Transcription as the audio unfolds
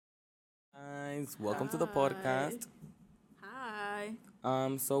guys. Welcome to the Hi. podcast.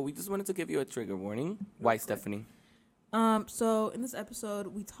 Hi. So we just wanted to give you a trigger warning. Why, quick. Stephanie? So in this episode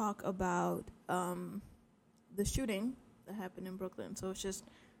we talk about the shooting that happened in Brooklyn. So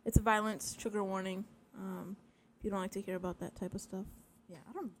it's a violence trigger warning. If you don't like to hear about that type of stuff. Yeah,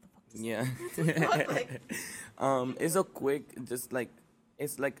 I don't know what the fuck to Yeah. say. Like, It's a quick, just like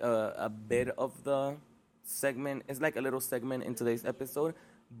it's like a bit of the segment. It's like a little segment in today's episode,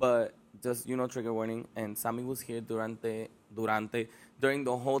 but just trigger warning. And Sammy was here during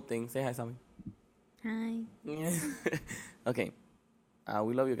the whole thing. Say hi, Sammy. Hi. Okay.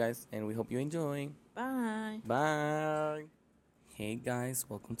 We love you guys, and we hope you enjoy. bye. Bye. Hey guys,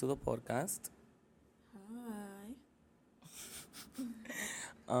 welcome to the podcast. Hi.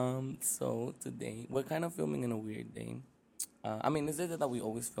 So today we're kind of filming in a weird day. I mean, it's not that we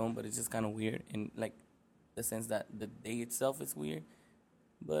always film, but it's just kind of weird in like the sense that the day itself is weird.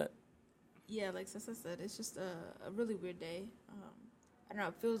 But Yeah, like Sessa said, it's just a really weird day. I don't know.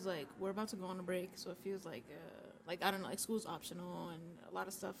 It feels like we're about to go on a break, so it feels like I don't know, like school's optional and a lot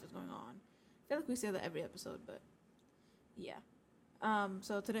of stuff is going on. I feel like we say that every episode, but yeah.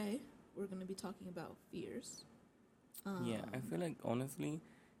 So today we're gonna be talking about fears. yeah, I feel like honestly,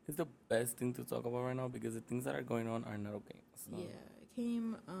 it's the best thing to talk about right now because the things that are going on are not okay. So. Yeah, it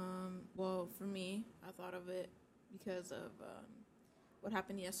came. Well, for me, I thought of it because of what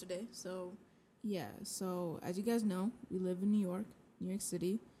happened yesterday. So yeah. So as you guys know, we live in New York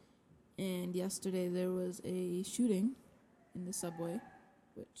City, and yesterday there was a shooting in the subway.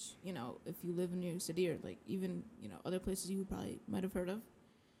 Which, if you live in New York City or like even other places you probably might have heard of.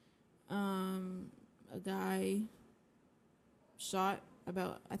 A guy shot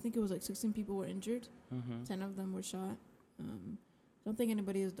I think it was like 16 people were injured. 10 of them were shot. Don't think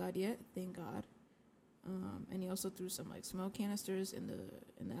anybody has died yet, thank God. And he also threw some like smoke canisters in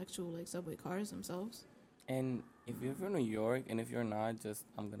the actual like subway cars themselves. And if you're from New York, and if you're not, just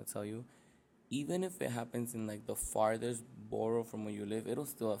I'm gonna tell you, even if it happens in like the farthest borough from where you live, it'll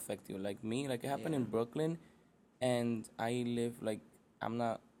still affect you. Like me, like it happened in Yeah. Brooklyn, and I live like I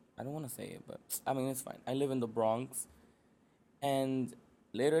don't want to say it, but I mean it's fine. I live in the Bronx, and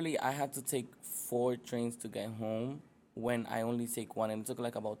literally I had to take 4 trains to get home when I only take one, and it took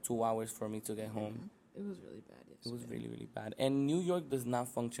like about 2 hours for me to get home. It was really bad It was yesterday. really really bad, and New York does not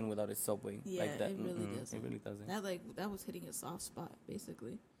function without its subway Yeah, like that. it really Mm-mm, doesn't. It really doesn't. That was hitting a soft spot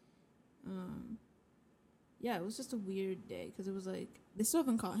basically. Yeah, it was just a weird day because it was like they still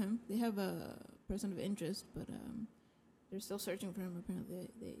haven't caught him. They have a person of interest, but they're still searching for him. Apparently,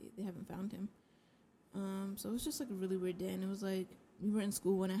 they haven't found him. So it was just like a really weird day, and it was like we were in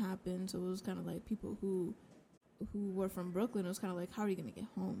school when it happened, so it was kind of like people who were from Brooklyn. It was kind of like, how are you gonna get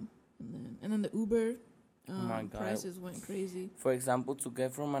home? And then the Uber Oh my God. prices went crazy. For example, to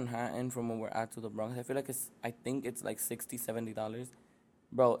get from Manhattan from where we're at to the Bronx, I think it's like $60-$70.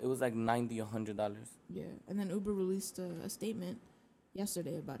 Bro, it was like $90-$100. Yeah, and then Uber released a statement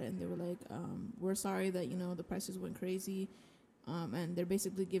yesterday about it, and they were like, "We're sorry that the prices went crazy, and they're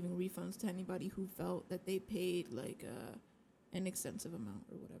basically giving refunds to anybody who felt that they paid like an extensive amount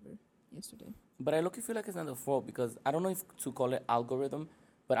or whatever yesterday." But I look, feel like it's not their fault because I don't know if to call it algorithm,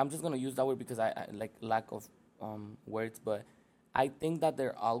 but I'm just gonna use that word because I like lack of words. But I think that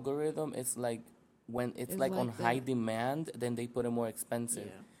their algorithm is like when it's It's like on like high that. demand, then they put it more expensive,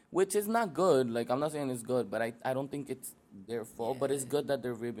 Yeah, which is not good. Like I'm not saying it's good, but I don't think it's their fault. But it's Yeah. good that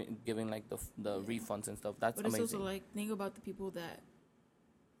they're giving like the Yeah. refunds and stuff. That's but it's amazing. also like think about the people that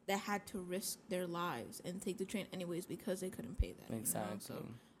had to risk their lives and take the train anyways because they couldn't pay that. Exactly. So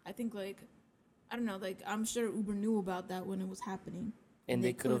I think like I don't know, like I'm sure Uber knew about that when it was happening. And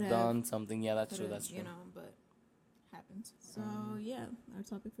they could have done something. Yeah, that's true. could've, That's true. But happens. So yeah, our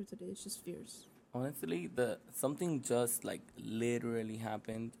topic for today is just fears. Honestly, the something just like literally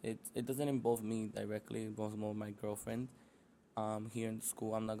happened. It doesn't involve me directly. It involves more my girlfriend. Here in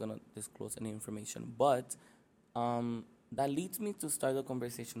school, I'm not gonna disclose any information, but that leads me to start the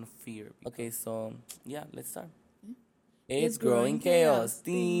conversation of fear. Okay, so yeah, let's start. Yeah. It's growing chaos.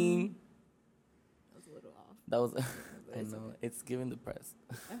 Ding. That was a little off. That was. But I it's know okay. it's giving the press.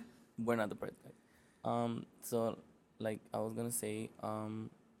 We're not the press guys. So like I was gonna say,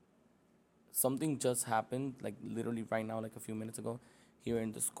 something just happened like literally right now, like a few minutes ago, here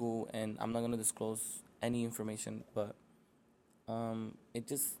in the school, and I'm not gonna disclose any information, but it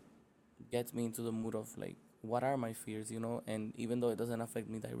just gets me into the mood of like what are my fears, and even though it doesn't affect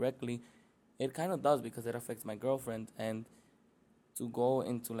me directly, it kind of does because it affects my girlfriend. And to go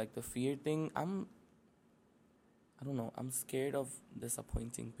into like the fear thing, I don't know, I'm scared of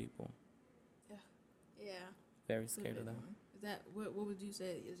disappointing people. Yeah, Very it's a scared big of that. one. that what would you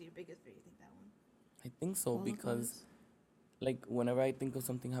say is your biggest fear? You think that one I think so because qualifies? like whenever I think of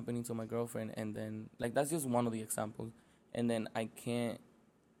something happening to my girlfriend, and then like that's just one of the examples, and then I can't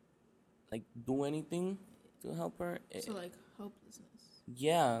like do anything to help her. So like hopelessness,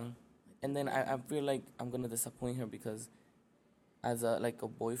 Yeah, like and that then I feeling. feel like I'm gonna disappoint her because as a like a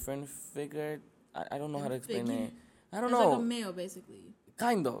boyfriend figure, I don't know how And to explain figure it. I don't as like a know, male basically.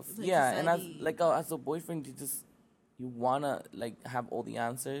 kind of, It's like yeah. And as society. like as a boyfriend, you wanna like have all the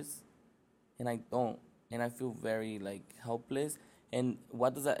answers, and I don't, and I feel very like helpless. And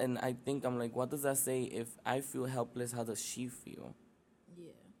what does that? And I think I'm like, what does that say? If I feel helpless, how does she feel?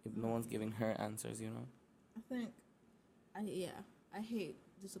 Yeah. If no one's giving her answers, you know? I think I hate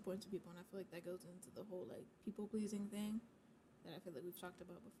disappointing people, and I feel like that goes into the whole like people pleasing thing that I feel like we've talked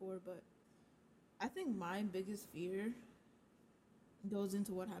about before. But I think my biggest fear goes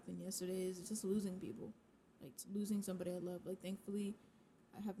into what happened yesterday is just losing people, like losing somebody I love. Like thankfully,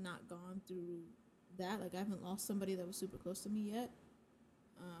 I have not gone through that. Like I haven't lost somebody that was super close to me yet.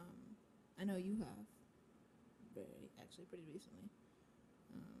 I know you have, very actually pretty recently.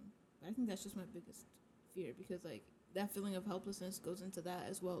 But I think that's just my biggest fear because like that feeling of helplessness goes into that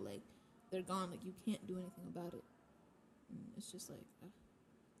as well. Like they're gone, like you can't do anything about it. And it's just like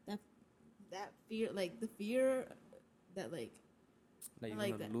that that fear, like the fear that Like I you're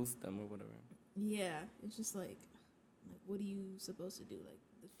like gonna that. lose them or whatever. Yeah, it's just like what are you supposed to do? Like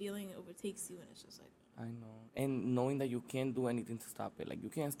the feeling overtakes you, and it's just like I know. And knowing that you can't do anything to stop it. Like you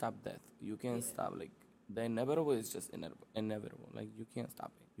can't stop death. You can't yeah, stop like the inevitable is just inevitable. Like you can't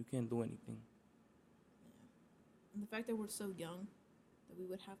stop it. You can't do anything. yeah. And the fact that we're so young that we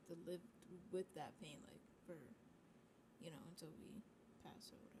would have to live with that pain, like for until we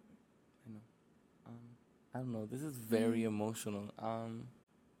pass or whatever. I know. Um I don't know. This is very emotional.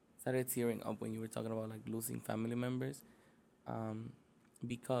 Started tearing up when you were talking about like losing family members. Um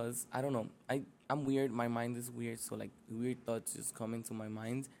because I don't know. I'm weird. My mind is weird, so like weird thoughts just come into my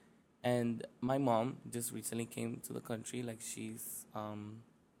mind. And my mom just recently came to the country. Like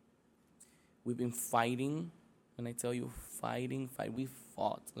we've been fighting. When I tell you fight, we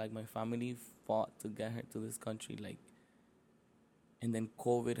fought. Like my family fought to get her to this country. Like, and then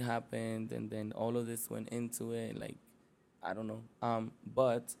COVID happened, and then all of this went into it. Like, I don't know.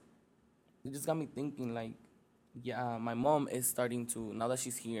 But it just got me thinking. Like, yeah, my mom is starting to now that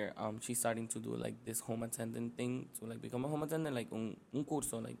she's here. She's starting to do like this home attendant thing to like become a home attendant, like un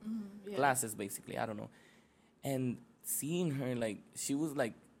curso, like Yeah. classes basically. I don't know. And seeing her, like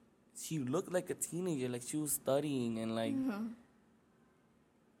she looked like a teenager, like she was studying and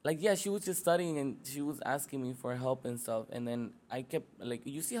like yeah, she was just studying and she was asking me for help and stuff. And then I kept like,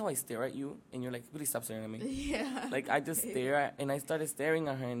 you see how I stare at you and you're like, please stop staring at me. Yeah. Like I just stare at, and I started staring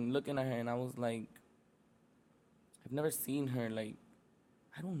at her and looking at her, and I was like, I've never seen her like,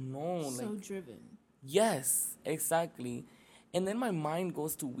 I don't know, So like driven. yes, exactly. And then my mind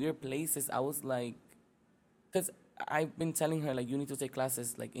goes to weird places. I was like, because I've been telling her like you need to take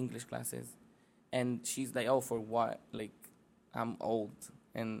classes like English classes, and she's like, oh, for what? Like I'm old,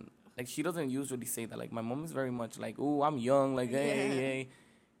 and like she doesn't usually say that. Like my mom is very much like, oh, I'm young, like hey, Yeah. hey.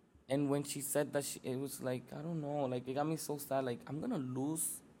 And when she said that, it was like I don't know, like it got me so sad. Like I'm gonna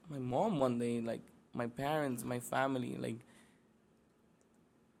lose my mom one day, like my parents, my family, like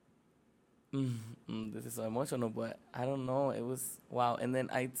this is so emotional, but I don't know. It was wow. And then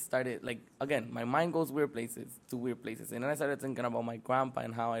I started like again, my mind goes weird places to weird places, and then I started thinking about my grandpa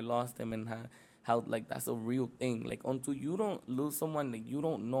and how I lost him and how like that's a real thing. Like until you don't lose someone, like you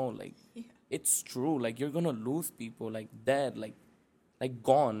don't know. Like Yeah. it's true. Like you're gonna lose people, like dead, like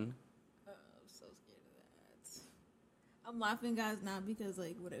gone. I'm so scared of that. I'm laughing, guys, not because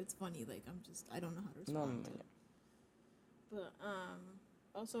like what it's funny. Like I don't know how to No, respond to it. But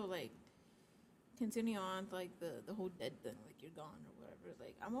also like continue on like the whole dead thing, like you're gone or whatever.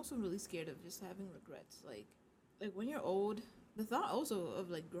 Like I'm also really scared of just having regrets. Like when you're old, the thought also of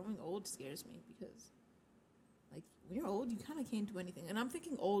like growing old scares me because like when you're old, you kind of can't do anything. And I'm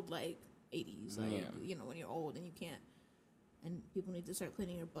thinking old like 80s, like yeah. when you're old and you can't, and people need to start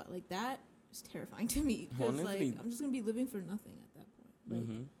cleaning your butt. Like that is terrifying to me because like Honestly. I'm just gonna be living for nothing at that point. Like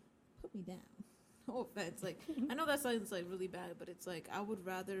Mm-hmm. put me down. No offense. Like I know that sounds like really bad, but it's like I would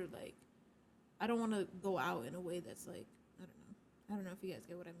rather like I don't want to go out in a way that's like I don't know. I don't know if you guys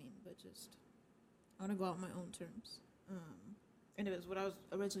get what I mean, but just I want to go out on my own terms. Anyways, what I was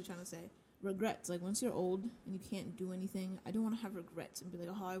originally trying to say, regrets. Like once you're old and you can't do anything, I don't want to have regrets and be like,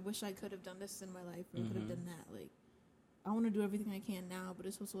 oh, I wish I could have done this in my life or I could have done that. Like I want to do everything I can now, but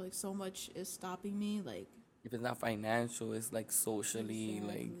it's also like so much is stopping me. Like If it's not financial, it's like socially,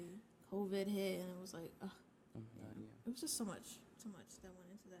 like exactly. COVID hit and it was like, ugh, oh my God, it was just so much that went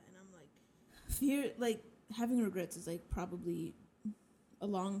into that, and I'm like, fear, like having regrets is like probably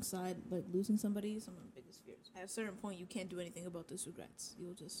alongside like losing somebody some of my biggest fears. At a certain point, you can't do anything about those regrets.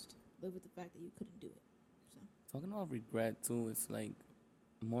 You'll just live with the fact that you couldn't do it. So Talking about regret too, it's like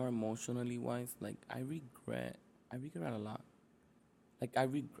more emotionally wise. Like I regret a lot. Like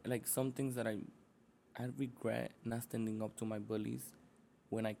like some things that I regret not standing up to my bullies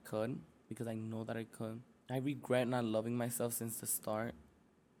when I could because I know that I could. I regret not loving myself since the start.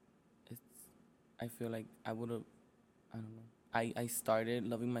 It's I feel like I would have. I don't know. I started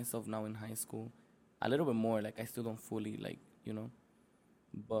loving myself now in high school, a little bit more. Like I still don't fully like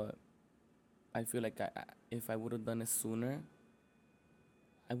but I feel like if I would have done it sooner,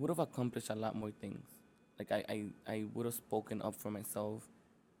 I would have accomplished a lot more things. Like I would have spoken up for myself.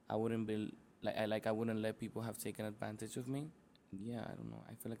 I wouldn't be I wouldn't let people have taken advantage of me. Yeah, I don't know.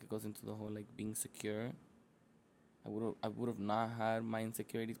 I feel like it goes into the whole like being secure. I would have not had my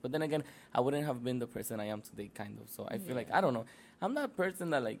insecurities, but then again, I wouldn't have been the person I am today, kind of. So I feel like yeah, I don't know. I'm that person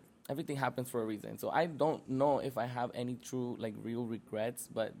that like everything happens for a reason. So I don't know if I have any true like real regrets,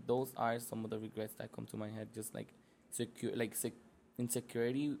 but those are some of the regrets that come to my head. Just like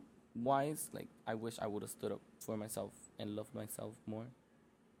insecurity wise, like I wish I would have stood up for myself and loved myself more.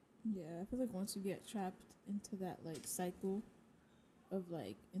 yeah. I feel like once you get trapped into that like cycle of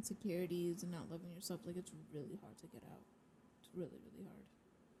like insecurities and not loving yourself, like it's really hard to get out. It's really really hard.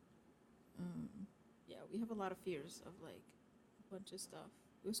 Yeah, we have a lot of fears of like a bunch of stuff.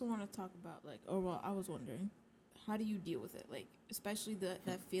 We also want to talk about like, oh well, I was wondering, how do you deal with it? Like, especially that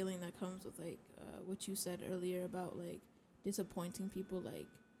feeling that comes with like what you said earlier about like disappointing people. Like,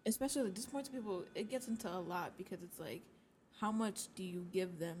 especially like, disappointing people, it gets into a lot because it's like, how much do you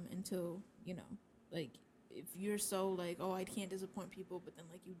give them until like if you're so like, oh, I can't disappoint people, but then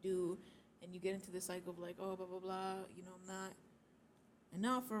like you do, and you get into this cycle of like, oh, blah blah blah, I'm not. And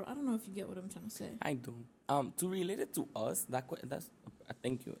now for I don't know if you get what I'm trying to say. I do. To relate it to us, that's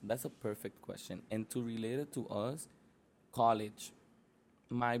thank you. That's a perfect question. And to relate it to us, college.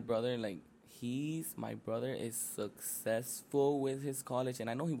 My brother, like my brother is successful with his college, and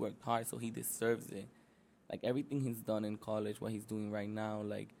I know he worked hard, so he deserves it. Like everything he's done in college, what he's doing right now,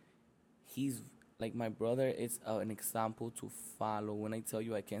 like he's like my brother is an example to follow. When I tell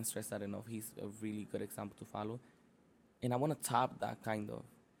you, I can't stress that enough. He's a really good example to follow, and I want to top that kind of.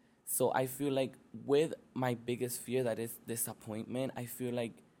 So I feel like with my biggest fear that is disappointment, I feel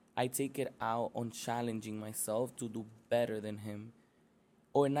like I take it out on challenging myself to do better than him.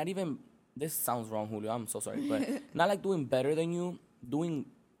 Or not even, this sounds wrong, Julio, I'm so sorry, but not like doing better than you,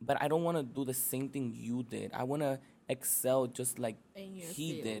 but I don't want to do the same thing you did. I want to excel just like In your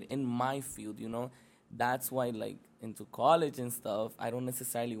he did field. in my field. That's why, like, into college and stuff, I don't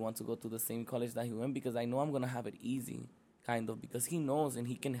necessarily want to go to the same college that he went because I know I'm going to have it easy, kind of, because he knows and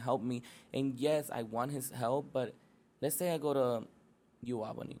he can help me. And yes, I want his help, but let's say I go to U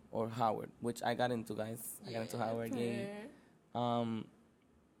Albany or Howard, which I got into, guys. I got into Howard, yay. Um,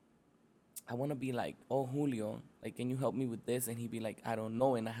 I want to be like, oh, Julio, like, can you help me with this? And he'd be like, I don't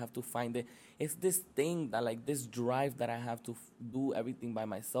know. And I have to find it. It's this thing that, like, this drive that I have to do everything by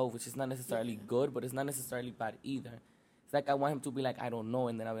myself, which is not necessarily good, but it's not necessarily bad either. It's like I want him to be like, I don't know.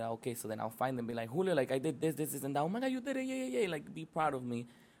 And then I'll be like, okay, so then I'll find them, be like, Julio, like, I did this, and that. Oh my God, you did it. Yeah, yeah, yeah. Like, be proud of me.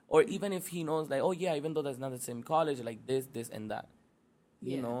 Or even if he knows, like, oh, yeah, even though that's not the same college, like, this, and that.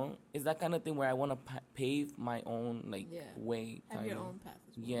 You Yeah. know, it's that kind of thing where I want to pave my own like way. Have your own path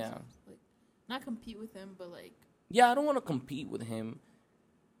as well. Yeah. Like, not compete with them, but like. Yeah, I don't want to compete with him,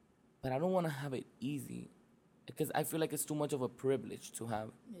 but I don't want to have it easy because I feel like it's too much of a privilege to have.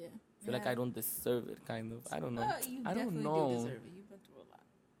 Yeah. I feel like I don't deserve it, kind of. I don't know. You I don't definitely know. do deserve it. You've been through a lot.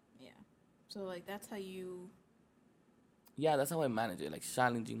 Yeah. So like that's how you. Yeah, that's how I manage it, like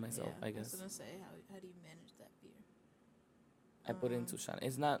challenging myself, Yeah, I guess. I was gonna say how do you manage that fear? I put it into challenge.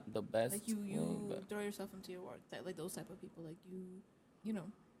 It's not the best. Like you way, but throw yourself into your work. That like those type of people. Like you know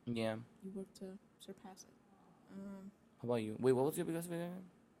yeah. you work to surpass it. How about you? Wait, what was your biggest fear?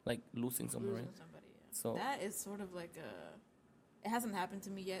 Like losing someone, Losing right? somebody. Yeah. So That is sort of like a. It hasn't happened to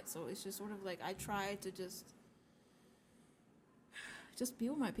me yet, so it's just sort of like I try to just be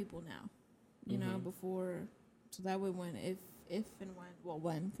with my people now, you know, Mhm. before, so that way when if and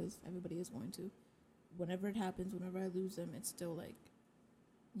when because everybody is going to, whenever it happens, whenever I lose them, it's still like,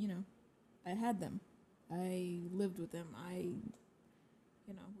 I had them, I lived with them,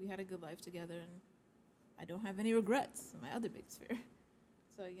 we had a good life together, and I don't have any regrets. My other biggest fear.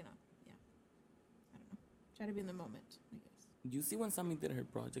 So yeah, I don't know. Try to be in the moment, I guess. you see when Sammy did her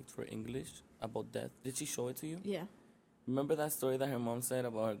project for English about death, did she show it to you? Yeah. Remember that story that her mom said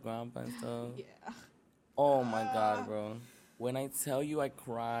about her grandpa and stuff? Yeah. Oh my God, bro. When I tell you I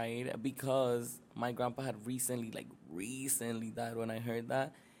cried because my grandpa had recently died when I heard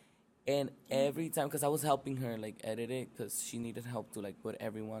that. And every time, because I was helping her like edit it, because she needed help to like put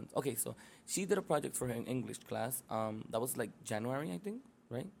everyone. Okay, so she did a project for her English class. That was like January, I think,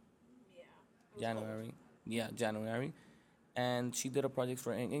 right? January. Yeah, January. And she did a project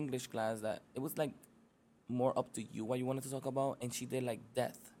for an English class that it was like more up to you what you wanted to talk about, and she did like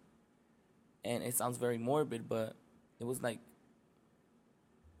death. And it sounds very morbid, but it was like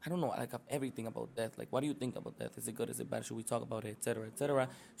I don't know, like everything about death. Like, what do you think about death? Is it good? Is it bad? Should we talk about it, etc., etc.?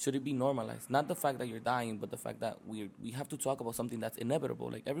 Should it be normalized? Not the fact that you're dying, but the fact that we have to talk about something that's inevitable.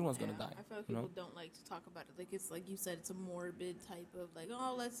 Like everyone's gonna die. I feel like You people know? don't like to talk about it. Like it's like you said, it's a morbid type of like,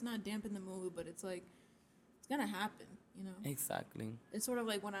 oh, let's not dampen the mood, but it's like it's gonna happen. You know? Exactly. It's sort of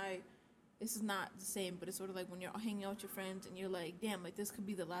like when I. This is not the same, but it's sort of like when you're hanging out with your friends and you're like, damn, like this could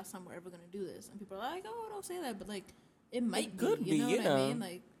be the last time we're ever gonna do this, and people are like, oh, don't say that, but like it might could be. You know be, what yeah. I mean?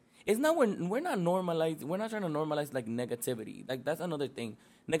 Like. It's not we're not normalized. We're not trying to normalize like negativity. Like that's another thing.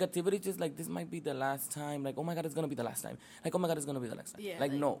 Negativity is just like this might be the last time. Like oh my god, it's gonna be the last time. Like oh my god, it's gonna be the last time. Yeah,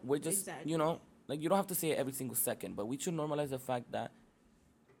 like no, we're just exactly. you know like you don't have to say it every single second, but we should normalize the fact that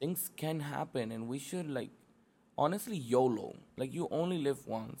things can happen and we should like honestly YOLO. Like you only live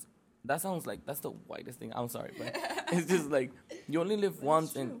once. That sounds like that's the whitest thing. I'm sorry, but it's just like you only live But once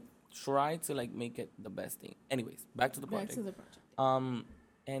it's and true. try to like make it the best thing. Anyways, back to the Back project. to the project.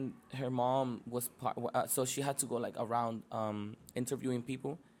 And her mom was part, so she had to go like around interviewing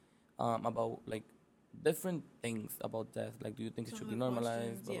people about like different things about death. Like, do you think it Some should of be the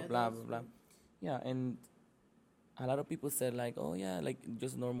normalized? questions, Blah yeah, blah blah those blah blah. Yeah, and a lot of people said like, oh yeah, like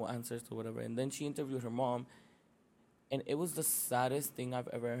just normal answers to whatever. And then she interviewed her mom, and it was the saddest thing I've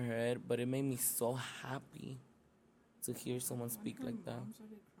ever heard. But it made me so happy to hear someone speak When her like that. mom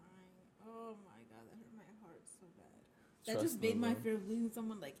started crying, oh my god, that hurt my heart so bad. That Trust just me, made my bro. fear of losing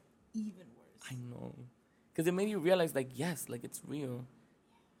someone like even worse. I know. Because it made you realize, like, yes, like, it's real.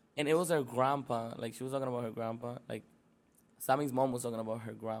 And it was her grandpa. Like, she was talking about her grandpa. Like, Sammy's mom was talking about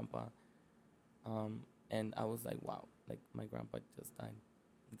her grandpa. And I was like, wow, like, my grandpa just died.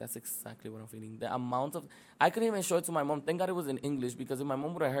 That's exactly what I'm feeling. The amount of... I couldn't even show it to my mom. Thank God it was in English, because if my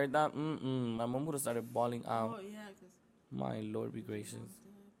mom would have heard that, my mom would have started bawling out. Oh yeah, because My Lord be gracious.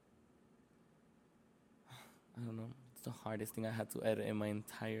 I don't know. It's the hardest thing I had to edit in my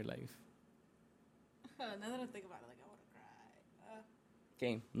entire life. now that I think about it, like I want to cry.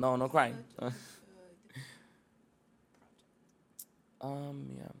 Okay, no crying. Such a good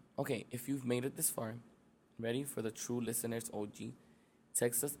project. Yeah. Okay, if you've made it this far, ready for the true listeners OG,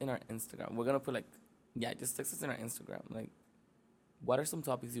 text us in our Instagram. We're gonna put like, yeah, just text us in our Instagram. Like, what are some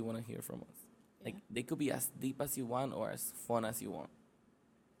topics you want to hear from us? Like, Yeah. they could be as deep as you want or as fun as you want.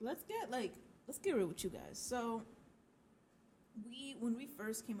 let's get real with you guys. So when we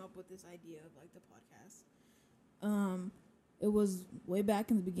first came up with this idea of like the podcast, it was way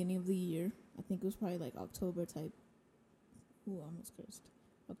back in the beginning of the year. I think it was probably like October type. Ooh, I almost cursed.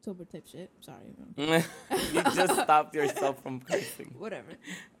 October type shit. Sorry. You just stopped yourself from cursing. Whatever.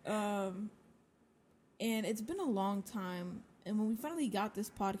 And it's been a long time. And when we finally got this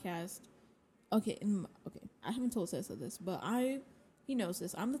podcast, okay, I haven't told Cessa this, but he knows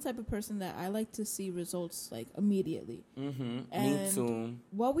this. I'm the type of person that I like to see results like immediately. Me And too.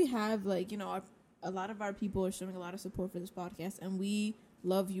 what we have, like, a lot of our people are showing a lot of support for this podcast, and we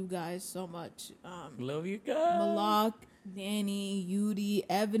love you guys so much. Love you guys. Malak, Danny, Yudi,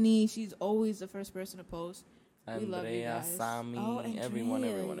 Ebony, she's always the first person to post. We love you Andrea, guys. Sammy, Andrea, everyone.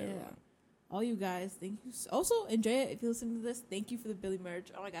 yeah. All you guys, thank you. Also, Andrea, if you're listening to this, thank you for the Billy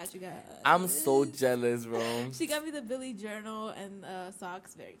merch. Oh my gosh, you guys. I'm so jealous, bro. She got me the Billy journal and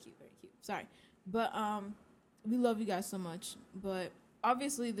socks. Very cute, very cute. Sorry. But we love you guys so much. But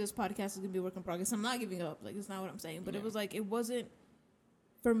obviously this podcast is gonna be a work in progress. I'm not giving up. Like, that's not what I'm saying. But Yeah. it was like, it wasn't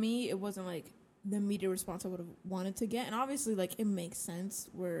for me, it wasn't like the media response I would have wanted to get. And obviously, like, it makes sense.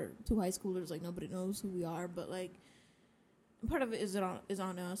 We're two high schoolers, like nobody knows who we are, but like part of it is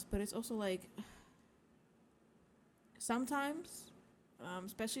on us, but it's also like sometimes,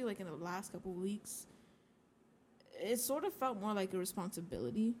 especially like in the last couple of weeks, it sort of felt more like a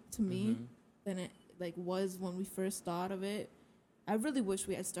responsibility to me than it like was when we first thought of it. I really wish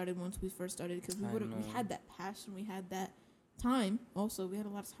we had started once we first started, because we had that passion, we had that time. Also, we had a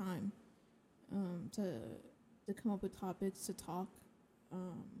lot of time to come up with topics to talk.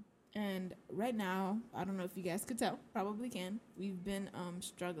 And right now, I don't know if you guys could tell, probably can. We've been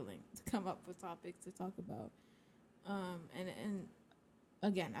struggling to come up with topics to talk about. And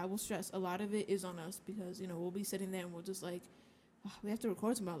again, I will stress, a lot of it is on us, because we'll be sitting there and we'll just like we have to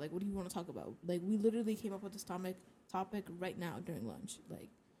record tomorrow. Like, what do you want to talk about? Like, we literally came up with this topic right now during lunch, like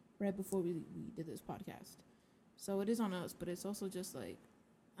right before we did this podcast. So it is on us, but it's also just like,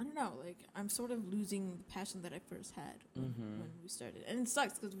 I don't know, like I'm sort of losing the passion that I first had when we started, and it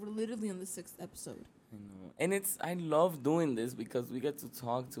sucks because we're literally on the 6th episode. I know. And I love doing this because we get to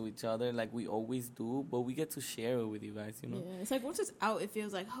talk to each other like we always do, but we get to share it with you guys, you know? Yeah, it's like once it's out, it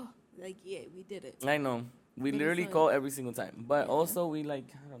feels like, oh, like, yeah, we did it. I know. We But it's literally like- call every single time. But Yeah. also, we like,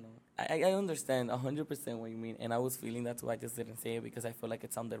 I don't know. I understand 100% what you mean. And I was feeling that too. I just didn't say it because I feel like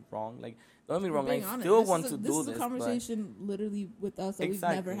it sounded wrong. Like, don't get me wrong. I Being honest, still this want is to a, do this is this. a But, conversation literally with us that we've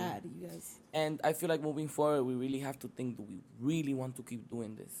never Exactly. had, you guys. and I feel like moving forward, we really have to think, do we really want to keep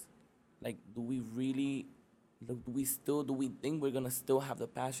doing this? Like, do we really, like, do we think we're going to still have the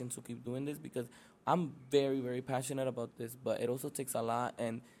passion to keep doing this? Because I'm very, very passionate about this, but it also takes a lot.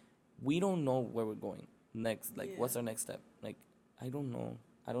 And we don't know where we're going next. Like, what's Yeah. our next step? Like, I don't know.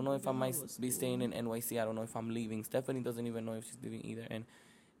 I don't know if I don't know might what's be staying in cool. NYC. I don't know if I'm leaving. Stephanie doesn't even know if she's leaving either. And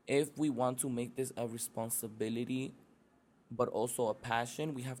if we want to make this a responsibility, but also a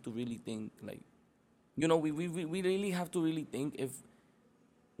passion, we have to really think, like, you know, we really have to really think if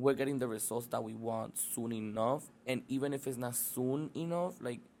we're getting the results that we want soon enough. And even if it's not soon enough,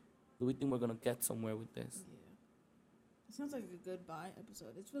 like, do we think we're going to get somewhere with this? Yeah. It sounds like a goodbye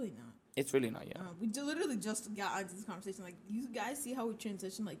episode. It's really not. It's really not yet. We literally just got into this conversation. Like, you guys see how we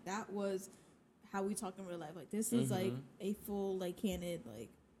transitioned? Like, that was how we talk in real life. Like, this is like a full, like, candid, like,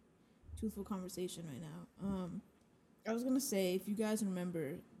 truthful conversation right now. I was gonna say, if you guys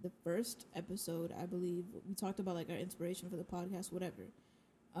remember the first episode, I believe we talked about like our inspiration for the podcast, whatever.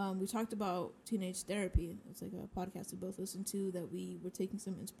 We talked about teenage therapy. It's like a podcast we both listened to that we were taking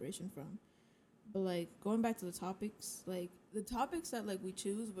some inspiration from. But like going back to the topics, like the topics that like we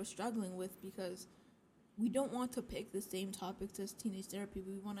choose, we're struggling with because we don't want to pick the same topics as teenage therapy.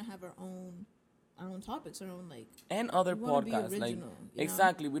 We want to have our own topics, our own like. And other We wanna be podcasts, like, original, you know?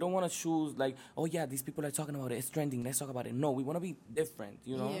 exactly. We don't want to choose like, oh yeah, these people are talking about it. It's trending. Let's talk about it. No, we want to be different.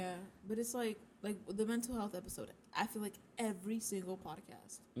 You know. Yeah, but it's like the mental health episode. I feel like every single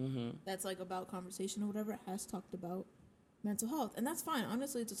podcast that's like about conversation or whatever has talked about mental health, and that's fine.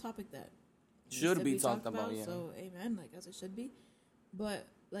 Honestly, it's a topic that needs Should to be talked about. Yeah. So amen, like as it should be. But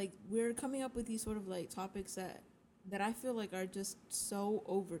like we're coming up with these sort of like topics that I feel like are just so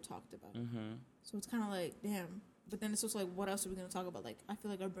over talked about. So it's kind of like damn. But then it's just like, what else are we gonna talk about? Like I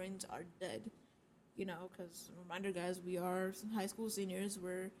feel like our brains are dead, you know. Because reminder, guys, we are high school seniors.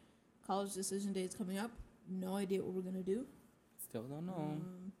 We're college decision day is coming up. No idea what we're gonna do. Still don't know.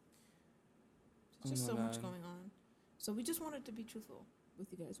 There's just Oh so my much God. going on. So we just wanted to be truthful with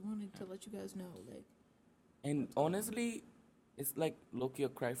you guys. We wanted to let you guys know, like, And honestly, it's like low-key a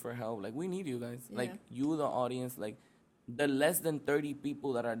cry for help. Like, we need you guys. Yeah. Like, you, the audience, like, the less than 30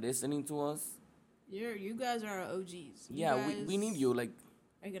 people that are listening to us. you guys are our OGs. You Yeah, we need you. Like,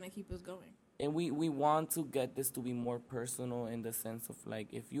 are gonna keep us going. and we want to get this to be more personal in the sense of, like,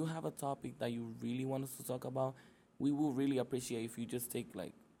 if you have a topic that you really want us to talk about, we will really appreciate if you just take,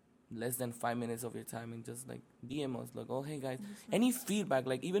 like, less than 5 minutes of your time and just, like, DM us. Like, oh, hey, guys. Any feedback,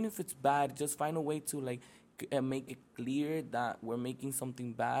 like, even if it's bad, just find a way to, like, make it clear that we're making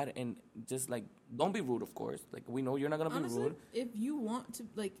something bad, and just, like, don't be rude, of course. Like, we know you're not gonna Honestly, be rude. if you want to,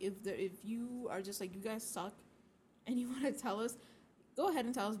 like, if you are just like you guys suck, and you want to tell us, go ahead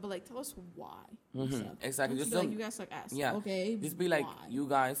and tell us. But like, tell us why. You suck. Exactly. Don't Just be like don't- you guys suck ass. Yeah. Okay. Just be like, why? you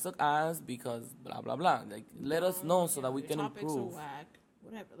guys suck ass because blah blah blah. Like, let us know so Yeah, that we your can topics improve. Are whack.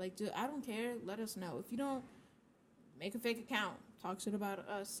 Whatever. Like, I don't care. Let us know. If you don't, make a fake account. Talk shit about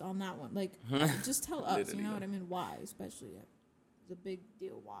us on that one. Like, just tell us. You Literally, know yeah. what I mean? Why, especially. It's a big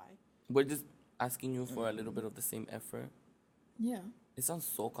deal. Why? We're just asking you for a little bit of the same effort. Yeah. It sounds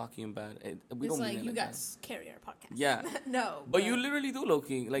so cocky and bad. We It's don't like mean it you like guys carry our podcast. Yeah. No. But you literally do,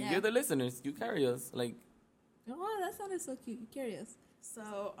 Loki. Like, Yeah. you're the listeners. You carry us. Like, Oh, that sounded so cute. You curious.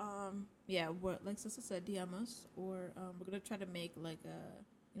 So, yeah, we're, like Sissa said, DM us, or we're gonna try to make like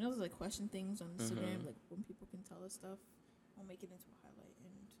those like question things on Instagram, like when people can tell us stuff. We'll make it into a highlight,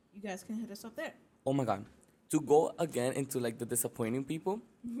 and you guys can hit us up there. oh my God. To go again into, like, the disappointing people,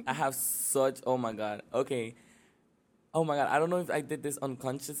 I have such, oh my God. Okay. Oh my God. I don't know if I did this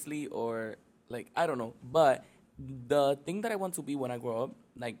unconsciously or, like, I don't know. But the thing that I want to be when I grow up,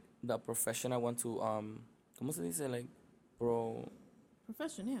 like, the profession I want to, ¿cómo se dice? Like,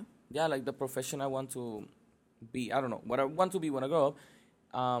 Profession, yeah. yeah, like the profession I want to be, I don't know, what I want to be when I grow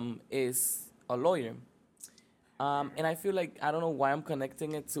up, is a lawyer. And I feel like, I don't know why I'm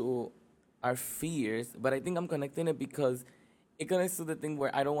connecting it to our fears, but I think I'm connecting it because it connects to the thing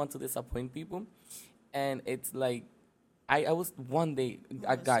where I don't want to disappoint people. And it's like, I was one day,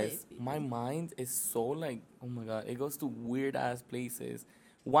 Wanna guys, save my people. mind is so like, oh my god, it goes to weird ass places.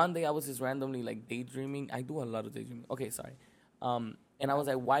 One day I was just randomly like daydreaming. I do a lot of daydreaming. Okay, sorry. And I was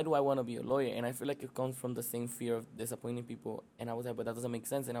like, why do I want to be a lawyer? And I feel like it comes from the same fear of disappointing people. And I was like, but that doesn't make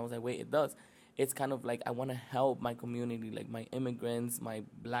sense. And I was like, wait, it does. It's kind of like I want to help my community, like my immigrants, my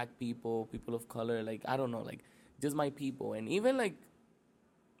black people, people of color, like I don't know, like just my people, and even like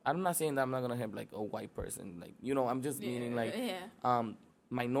I'm not saying that I'm not gonna help like a white person, like I'm just Yeah, meaning like yeah.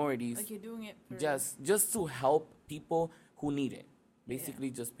 minorities, Like you're doing it for. just to help people who need it, Yeah. basically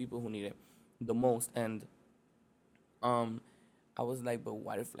just people who need it the most. And um I was like, but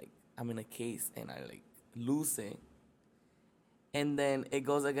what if like I'm in a case and I like lose it, and then it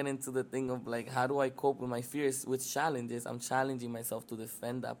goes again into the thing of like how do I cope with my fears with challenges. I'm challenging myself to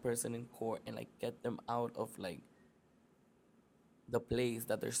defend that person in court and like get them out of like the place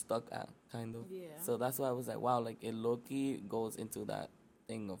that they're stuck at, kind of. Yeah. So that's why I was like, wow, like it low-key goes into that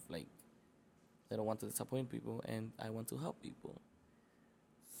thing of like I don't want to disappoint people and I want to help people.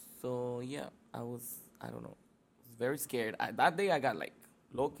 So yeah, I don't know, I was very scared. That day I got like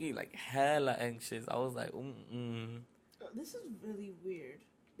low-key like hella anxious. I was like, This is really weird.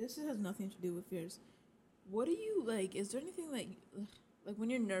 This has nothing to do with fears. What do you like? Is there anything like when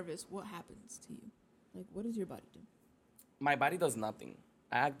you're nervous? What happens to you? Like, what does your body do? my body does nothing.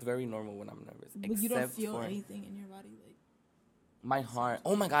 I act very normal when I'm nervous, But you don't except feel for anything in your body, like. my heart.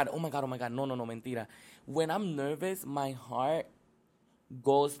 Oh my god, oh my god, oh my god. No, no, no, mentira. When I'm nervous, my heart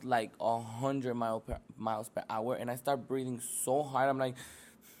goes like 100 miles per hour, and I start breathing so hard. I'm like,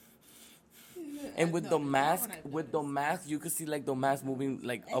 and with the mask, you could see like the mask moving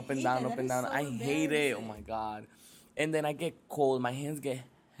like I up and hate down, that. up That and is down. so I hate it. Oh embarrassing. my god. And then I get cold. My hands get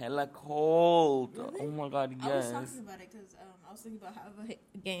hella cold. Really? Oh my god, I was yes. talking about it because I was thinking about how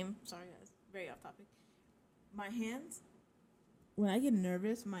a game. Sorry, guys, very off topic. My hands, when I get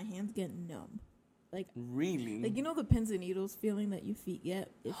nervous, my hands get numb. Like Really? you know the pins and needles feeling that your feet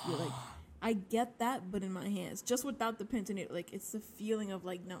get if you're like, I get that, but in my hands, just without the pins and needles. Like it's the feeling of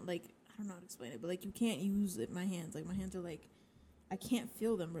like no, like I don't know how to explain it, but like you can't use it. My hands, like my hands are like, I can't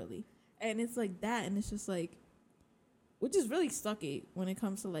feel them really, and it's like that, and it's just like, which is really sucky when it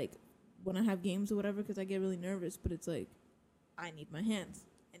comes to like when I have games or whatever, because I get really nervous. But it's like, I need my hands,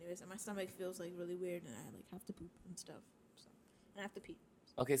 anyways, and my stomach feels like really weird, and I like have to poop and stuff, so and I have to pee.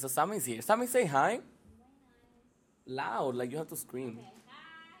 Okay, so Sammy's here. Sammy, say hi. Loud, like you have to scream.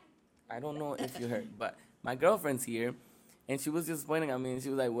 I don't know if you heard, but my girlfriend's here, and she was just pointing at me, and she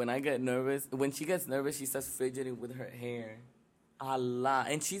was like, when she gets nervous, she starts fidgeting with her hair, a lot.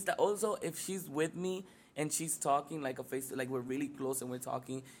 And she's like, also, if she's with me and she's talking like a face, like we're really close and we're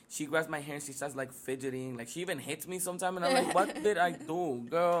talking, she grabs my hair and she starts like fidgeting, like she even hits me sometime, and I'm like, what did I do,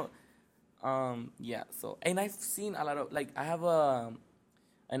 girl? Yeah. So, and I've seen a lot of like I have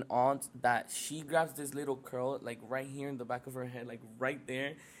an aunt that she grabs this little curl like right here in the back of her head, like right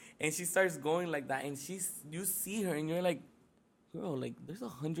there, and she starts going like that, and you see her and you're like, girl, like there's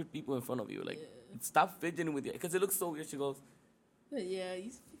 100 people in front of you, like stop fidgeting with you, because it looks so weird. She goes, But yeah,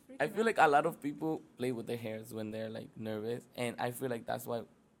 you I feel like a lot of people play with their hairs when they're like nervous, and I feel like that's why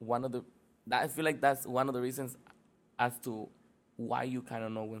one of the I feel like that's one of the reasons as to why you kind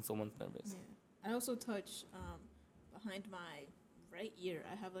of know when someone's nervous. Yeah. I also touch behind my right ear.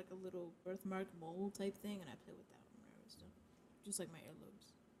 I have like a little birthmark mole type thing, and I play with that when I'm nervous stuff, just like my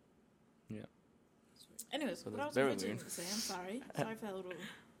earlobes. Yeah. Anyways, So what I that's was very going weird. to say, I'm sorry, sorry for that little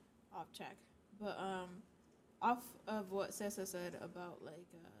off track, but off of what Sessa said about like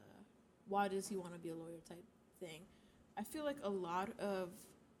why does he want to be a lawyer type thing, I feel like a lot of,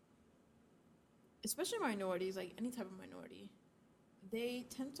 especially minorities, like any type of minority, they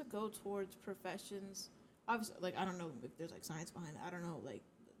tend to go towards professions. Obviously, like I don't know if there's like science behind it. I don't know like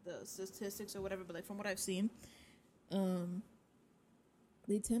the statistics or whatever, but like from what I've seen,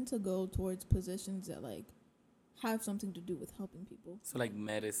 they tend to go towards positions that like have something to do with helping people. So like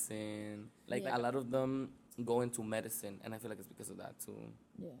medicine, like Yeah. a lot of them go into medicine, and I feel like it's because of that too.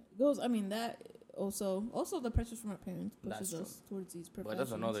 Yeah, it goes. I mean that also the pressures from our parents pushes That's us towards these But professions.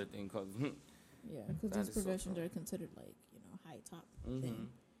 that's another thing, cause Yeah, because that these is so professions true. are considered like high top Mhm. thing.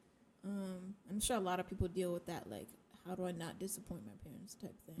 I'm sure a lot of people deal with that, like, how do I not disappoint my parents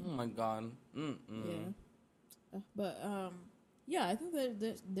type thing. Oh my god. Yeah. But yeah, I think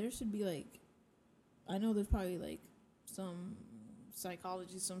that there should be like, I know there's probably like some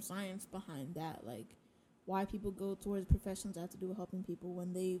psychology, some science behind that, like why people go towards professions that have to do with helping people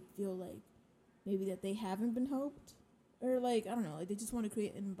when they feel like maybe that they haven't been helped, or like I don't know, like they just want to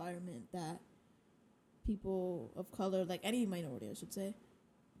create an environment that people of color, like any minority, I should say,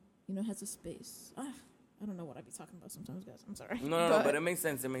 has a space. I don't know what I be talking about sometimes, guys. I'm sorry. No, but it makes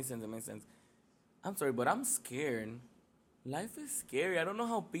sense. It makes sense. It makes sense. I'm sorry, but I'm scared. Life is scary. I don't know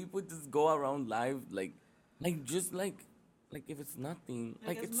how people just go around life just like if it's nothing,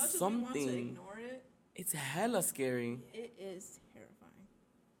 like as it's much something. as we want to ignore it, It's hella scary. it is terrifying.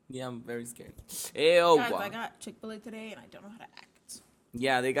 Yeah, I'm very scared. Ew. Guys, I got Chick-fil-A today, and I don't know how to act.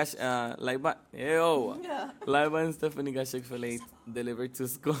 Yeah, they got Laiba. Ew. Yeah. Laiba and Stephanie got Chick-fil-A delivered to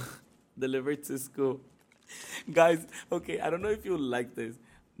school. Delivered to school. Guys, okay, I don't know if you like this.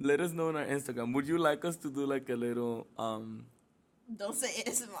 Let us know on our Instagram. Would you like us to do like a little Don't say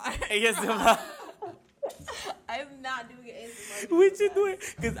ASMR. ASMR? I'm not doing ASMR. We should do it.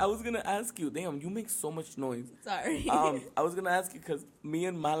 Because I was gonna ask you, damn, you make so much noise. Sorry. I was gonna ask you because me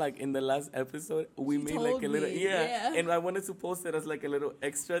and Malak in the last episode we She made like told a little me, yeah. and I wanted to post it as like a little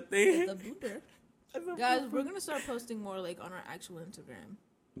extra thing. It's a blooper. Guys, we're gonna start posting more like on our actual Instagram.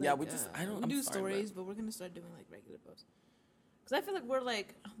 Yeah, we just I don't. We I'm do sorry, stories, but we're gonna start doing like regular posts. Cause I feel like we're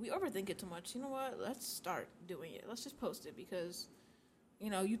like we overthink it too much. You know what? Let's start doing it. Let's just post it because,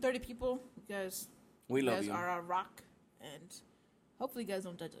 you 30 people, we you love guys you. are our rock, and hopefully you guys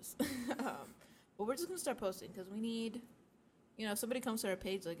don't judge us. But we're just gonna start posting because we need, somebody comes to our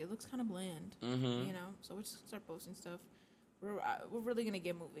page like it looks kind of bland, Mm-hmm. So we're just gonna start posting stuff. We're really gonna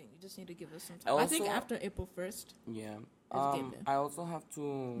get moving. You just need to give us some time. Also, I think after April 1st, Yeah. game day. I also have to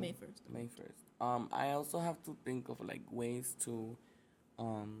May 1st. May 1st. I also have to think of like ways to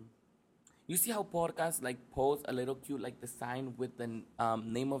you see how podcasts like post a little cute like the sign with the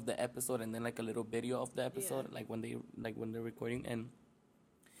name of the episode and then like a little video of the episode Yeah. when they're recording, and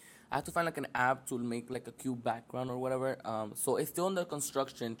I have to find like an app to make like a cute background or whatever. So it's still under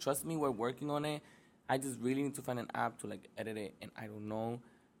construction. Trust me, we're working on it. I just really need to find an app to like edit it, and I don't know.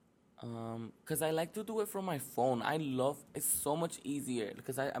 Cause I like to do it from my phone. It's so much easier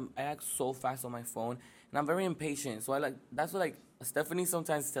because I act so fast on my phone, and I'm very impatient. So that's what like Stephanie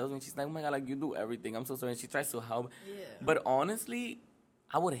sometimes tells me. She's like, "Oh my god, like you do everything." I'm so sorry. And she tries to help, Yeah. but honestly,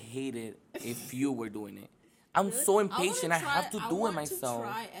 I would hate it if you were doing it. I'm so I impatient. I have to do it want myself. To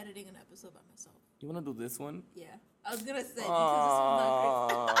try editing an episode by myself. You wanna do this one? Yeah, I was gonna say because this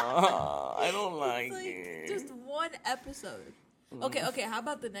one's not I don't like great. it. It's like just one episode. Okay. How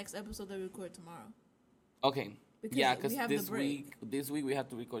about the next episode that we record tomorrow? Okay. Because Yeah, we because have the break. this week we have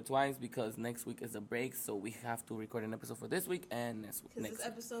to record twice because next week is a break, so we have to record an episode for this week and next week. Because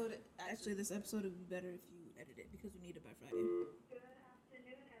this episode would be better if you edit it because we need it by Friday.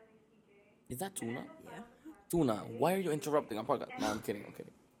 Is that Tuna? Yeah. Tuna, why are you interrupting our podcast? No, I'm kidding. I'm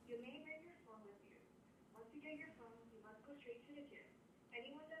kidding. You may bring your phone with you. Once you get your phone, you must go straight to the gym.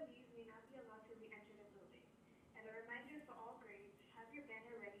 Anyone that leaves may not be allowed to re-enter the building. And a reminder for all grades, have your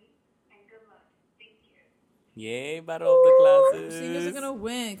banner ready, and good luck. Thank you. Yay, battle of the classes. Seniors are gonna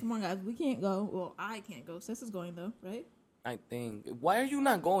win. Come on, guys. We can't go. Well, I can't go. Sis is going though, right? I think. Why are you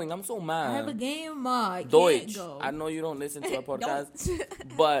not going? I'm so mad. I have a game. I can't Deutsch. go. I know you don't listen to our podcast,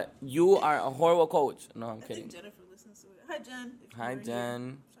 Don't. but you are a horrible coach. No, I'm I kidding. think Jennifer listens to it. Hi, Jen. if you Hi, were here.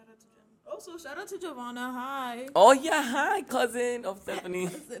 Jen. Shout out to Jen. Also, shout out to Giovanna. Hi. Oh yeah, hi, cousin of Stephanie.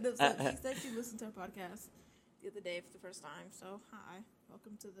 She said she listened to our podcast the other day for the first time. So, hi.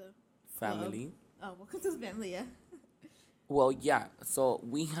 Welcome to the Family. club. Oh, welcome to the family, yeah. Well, yeah. So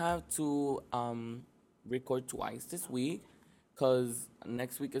we have to record twice this week because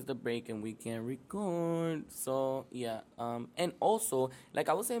next week is the break and we can't record. So yeah. And also, like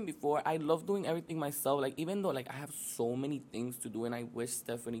I was saying before, I love doing everything myself. Like even though like I have so many things to do and I wish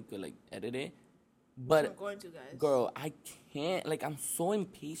Stephanie could like edit it, but I'm going to, guys. girl, I can't. Like, I'm so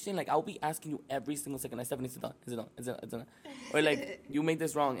impatient. Like, I'll be asking you every single second. Like, Stephanie, is it done? Is it done? Is it done? Or, like, you made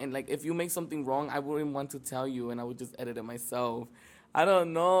this wrong. And, like, if you make something wrong, I wouldn't want to tell you. And I would just edit it myself. I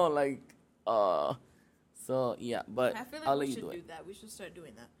don't know. Like, So, yeah. But I feel like I'll we let you should do do it. that. We should start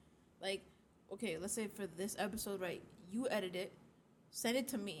doing that. Like, okay, let's say for this episode, right, you edit it, send it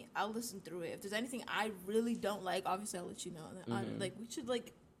to me. I'll listen through it. If there's anything I really don't like, obviously I'll let you know. And then Mhm. we should,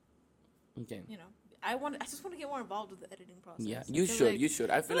 like, Okay. I just want to get more involved with the editing process. Yeah, I you feel should. like- You should.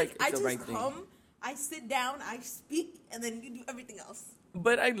 I feel like I it's the just right thing. come, I sit down, I speak, and then you do everything else.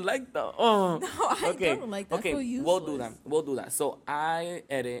 But I like that. Oh. No, I Okay. don't like that. Okay, I feel we'll do that. useless. We'll do that. So I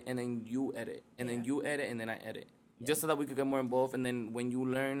edit, and then you edit, and then Yeah. you edit, and then I edit. Yeah. Just so that we could get more involved, and then when you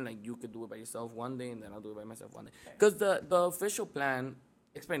learn, like you could do it by yourself one day, and then I'll do it by myself one day. Because the official plan,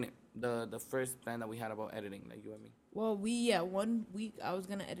 explain it. The first plan that we had about editing, like you and me. Well, 1 week I was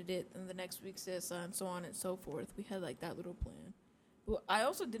gonna edit it, and the next week sis, and so on and so forth. We had like that little plan. But I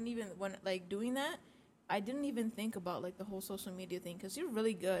also didn't even when like doing that, I didn't even think about like the whole social media thing because you're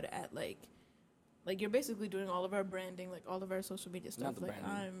really good at like you're basically doing all of our branding, like all of our social media stuff. Not the Like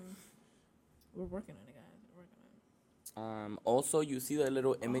branding. we're working on it, guys. Also, you see the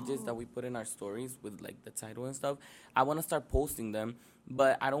little images that we put in our stories with like the title and stuff. I want to start posting them,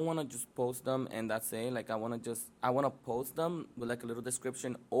 but I don't want to just post them and that's it. Like I want to post them with like a little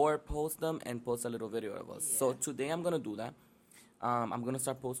description, or post them and post a little video of us. So Yeah. today I'm gonna do that. I'm gonna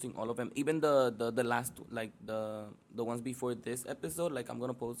start posting all of them, even the last, like the ones before this episode. Like I'm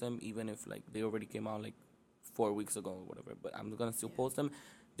gonna post them even if like they already came out like 4 weeks ago or whatever. But I'm gonna still Yeah. post them,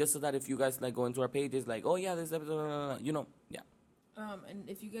 just so that if you guys like go into our pages, like, oh yeah, this episode, yeah. And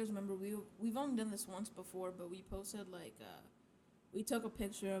if you guys remember, we've only done this once before, but we posted like we took a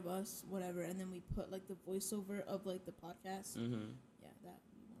picture of us, whatever, and then we put like the voiceover of like the podcast. Mm-hmm. Yeah, that.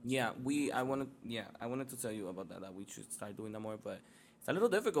 Yeah, I wanted to tell you about that we should start doing that more, but it's a little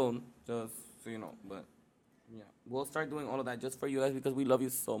difficult, just so you know. But yeah, we'll start doing all of that just for you guys because we love you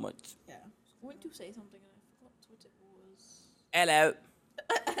so much. Yeah. I went to say something and I forgot what it was. Hello.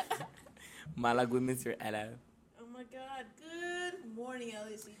 Malak, we miss your hello. Oh my God! Good morning,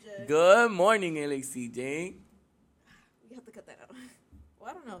 LACJ. Good morning, LXCJ. We have to cut that out. Well,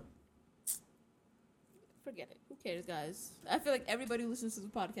 I don't know. Forget it. Who cares, guys? I feel like everybody who listens to the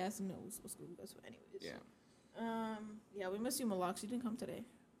podcast knows what's good with us. But anyways. Yeah. Yeah, we miss you, Malak. You didn't come today.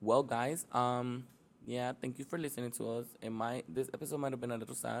 Well, guys, yeah, thank you for listening to us. This episode might have been a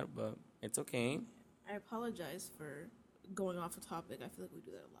little sad, but it's okay. I apologize for going off the topic. I feel like we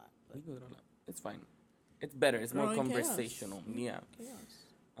do that a lot. But We do it a lot. It's fine. It's better. It's more Growing chaos. conversational. Yeah. chaos.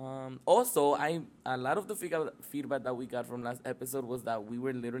 Also, a lot of the feedback that we got from last episode was that we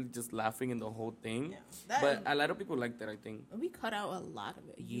were literally just laughing in the whole thing. Yeah. But a lot of people liked it, I think. We cut out a lot of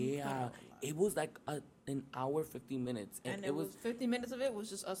it. You cut Yeah. out a lot. It was like an hour, 15 minutes. And it was 50 minutes of it was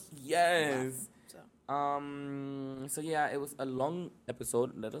just us. Yes. laughing, so So yeah, it was a long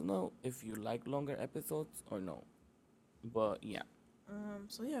episode. Let us know if you like longer episodes or no. But yeah.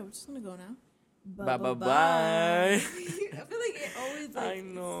 So yeah, we're just gonna go now. Bye. I feel like it always. Like, I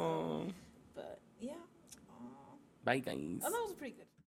know. But yeah. Bye, guys. Oh, that was pretty good.